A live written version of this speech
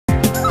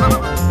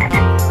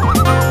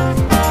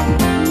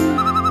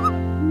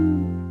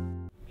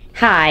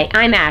Hi,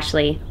 I'm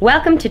Ashley.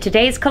 Welcome to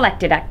today's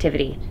collected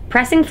activity,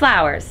 pressing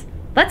flowers.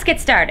 Let's get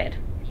started.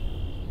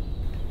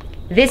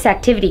 This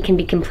activity can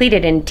be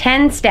completed in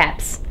 10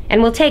 steps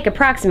and will take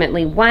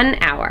approximately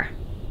 1 hour.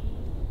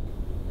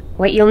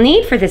 What you'll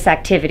need for this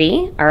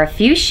activity are a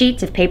few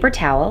sheets of paper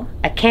towel,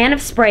 a can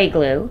of spray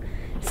glue,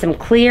 some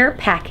clear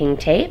packing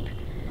tape,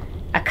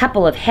 a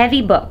couple of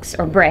heavy books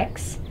or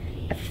bricks,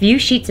 a few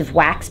sheets of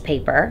wax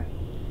paper,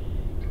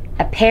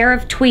 a pair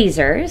of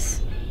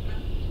tweezers,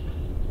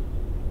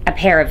 a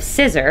pair of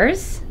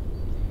scissors,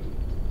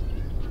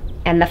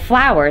 and the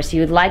flowers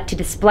you'd like to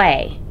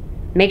display.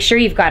 Make sure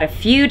you've got a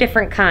few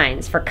different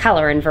kinds for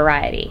color and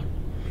variety.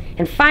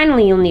 And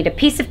finally, you'll need a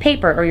piece of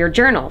paper or your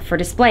journal for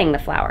displaying the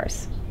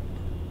flowers.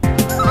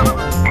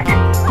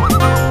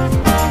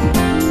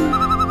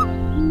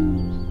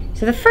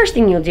 So the first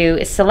thing you'll do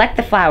is select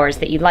the flowers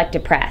that you'd like to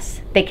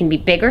press. They can be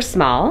big or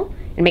small,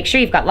 and make sure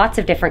you've got lots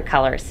of different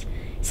colors.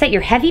 Set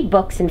your heavy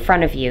books in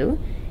front of you,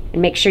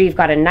 and make sure you've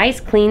got a nice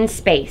clean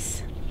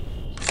space.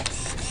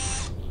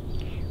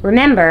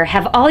 Remember,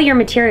 have all your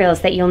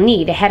materials that you'll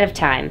need ahead of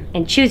time,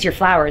 and choose your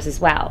flowers as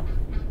well.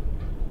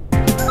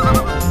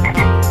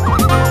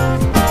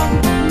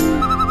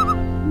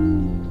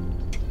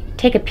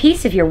 Take a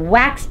piece of your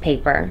wax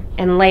paper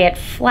and lay it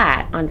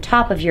flat on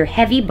top of your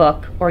heavy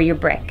book or your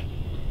brick.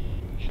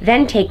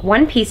 Then take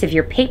one piece of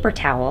your paper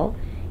towel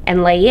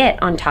and lay it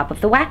on top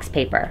of the wax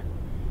paper.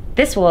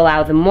 This will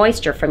allow the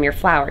moisture from your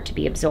flower to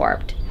be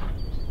absorbed.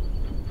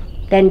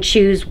 Then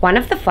choose one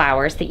of the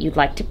flowers that you'd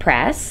like to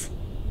press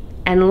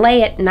and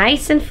lay it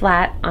nice and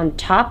flat on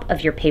top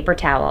of your paper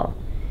towel.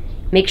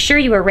 Make sure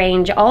you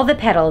arrange all the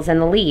petals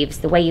and the leaves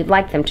the way you'd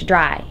like them to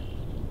dry.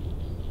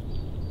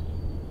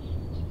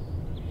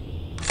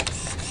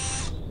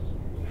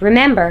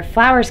 Remember,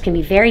 flowers can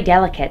be very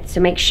delicate, so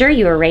make sure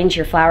you arrange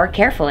your flower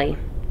carefully.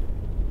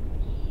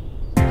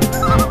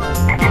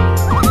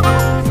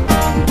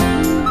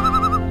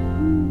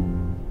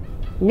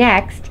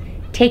 Next,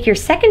 take your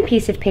second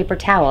piece of paper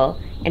towel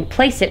and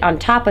place it on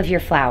top of your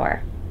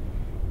flower.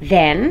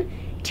 Then,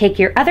 take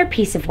your other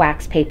piece of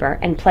wax paper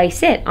and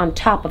place it on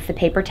top of the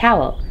paper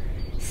towel.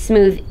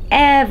 Smooth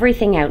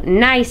everything out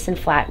nice and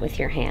flat with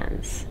your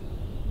hands.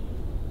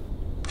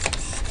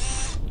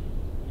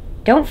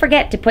 Don't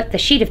forget to put the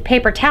sheet of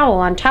paper towel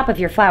on top of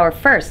your flower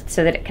first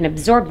so that it can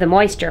absorb the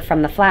moisture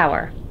from the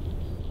flower.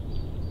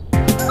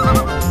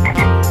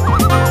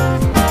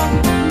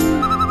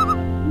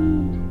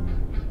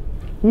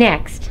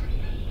 Next,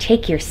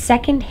 take your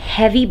second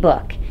heavy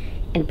book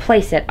and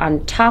place it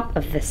on top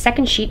of the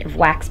second sheet of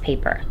wax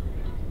paper.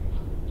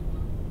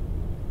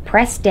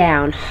 Press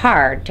down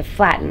hard to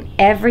flatten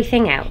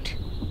everything out.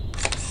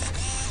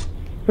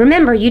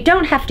 Remember, you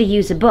don't have to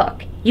use a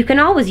book. You can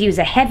always use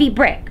a heavy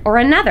brick or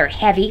another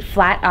heavy,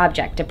 flat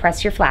object to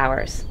press your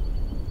flowers.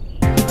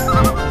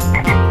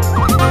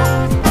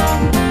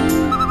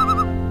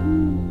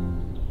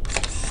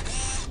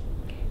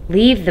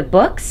 Leave the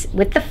books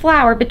with the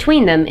flower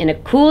between them in a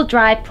cool,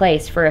 dry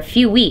place for a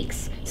few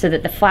weeks so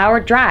that the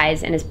flower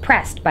dries and is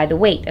pressed by the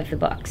weight of the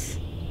books.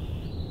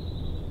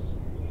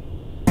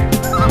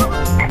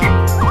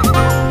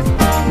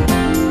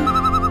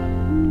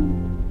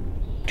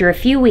 After a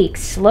few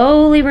weeks,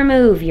 slowly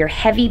remove your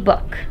heavy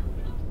book.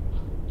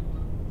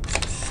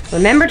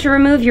 Remember to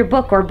remove your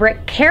book or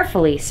brick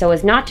carefully so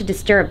as not to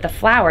disturb the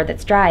flower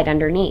that's dried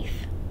underneath.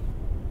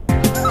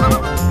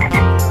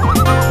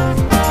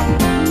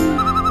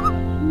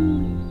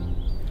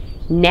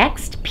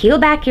 Next, peel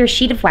back your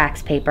sheet of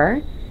wax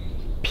paper,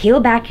 peel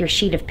back your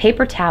sheet of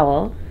paper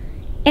towel,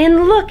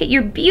 and look at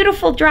your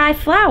beautiful dry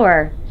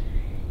flower.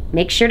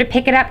 Make sure to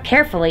pick it up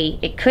carefully.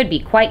 It could be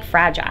quite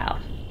fragile.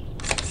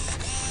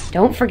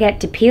 Don't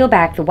forget to peel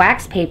back the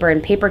wax paper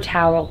and paper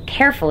towel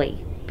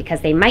carefully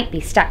because they might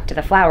be stuck to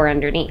the flower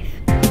underneath.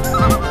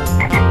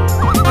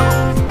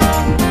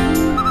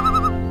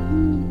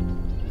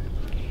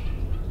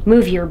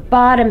 Move your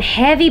bottom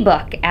heavy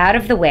book out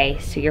of the way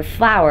so your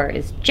flower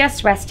is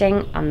just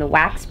resting on the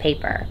wax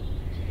paper.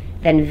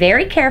 Then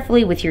very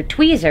carefully with your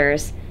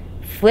tweezers,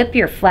 flip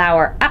your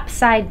flower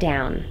upside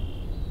down.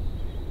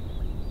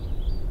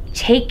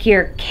 Take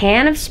your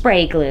can of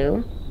spray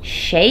glue,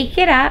 shake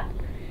it up,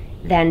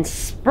 then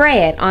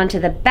spray it onto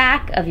the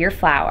back of your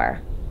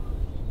flower.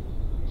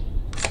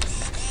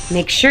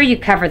 Make sure you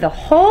cover the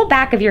whole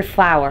back of your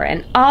flower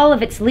and all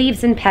of its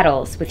leaves and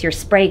petals with your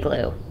spray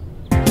glue.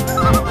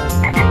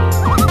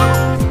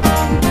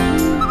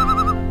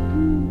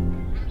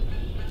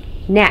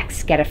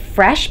 Next, get a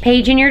fresh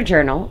page in your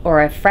journal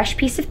or a fresh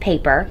piece of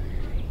paper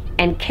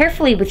and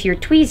carefully with your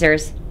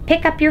tweezers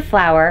pick up your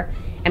flower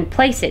and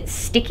place it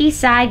sticky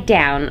side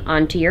down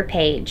onto your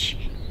page.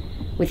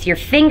 With your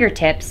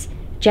fingertips,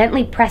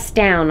 gently press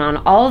down on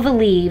all the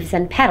leaves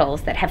and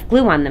petals that have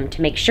glue on them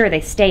to make sure they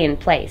stay in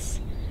place.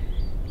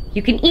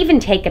 You can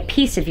even take a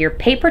piece of your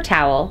paper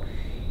towel,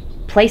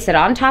 place it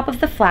on top of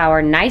the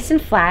flower nice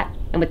and flat,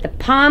 and with the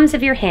palms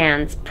of your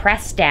hands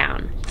press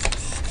down.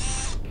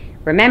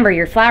 Remember,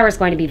 your flower is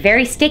going to be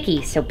very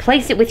sticky, so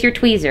place it with your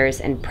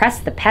tweezers and press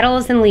the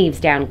petals and leaves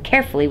down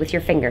carefully with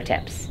your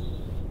fingertips.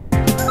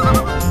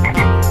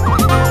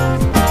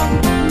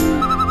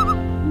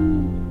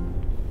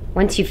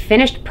 Once you've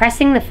finished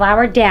pressing the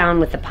flour down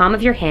with the palm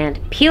of your hand,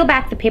 peel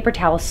back the paper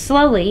towel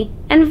slowly,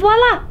 and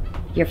voila!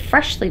 Your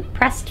freshly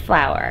pressed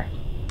flower.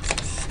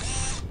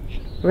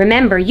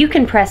 Remember, you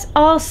can press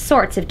all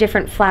sorts of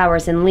different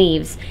flowers and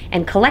leaves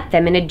and collect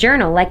them in a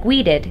journal like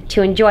we did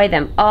to enjoy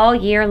them all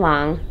year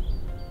long.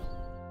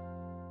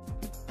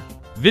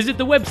 Visit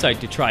the website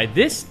to try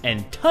this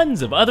and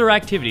tons of other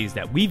activities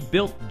that we've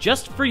built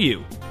just for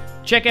you.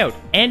 Check out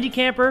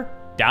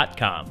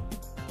AndyCamper.com.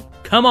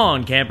 Come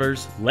on,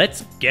 campers,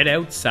 let's get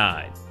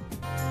outside.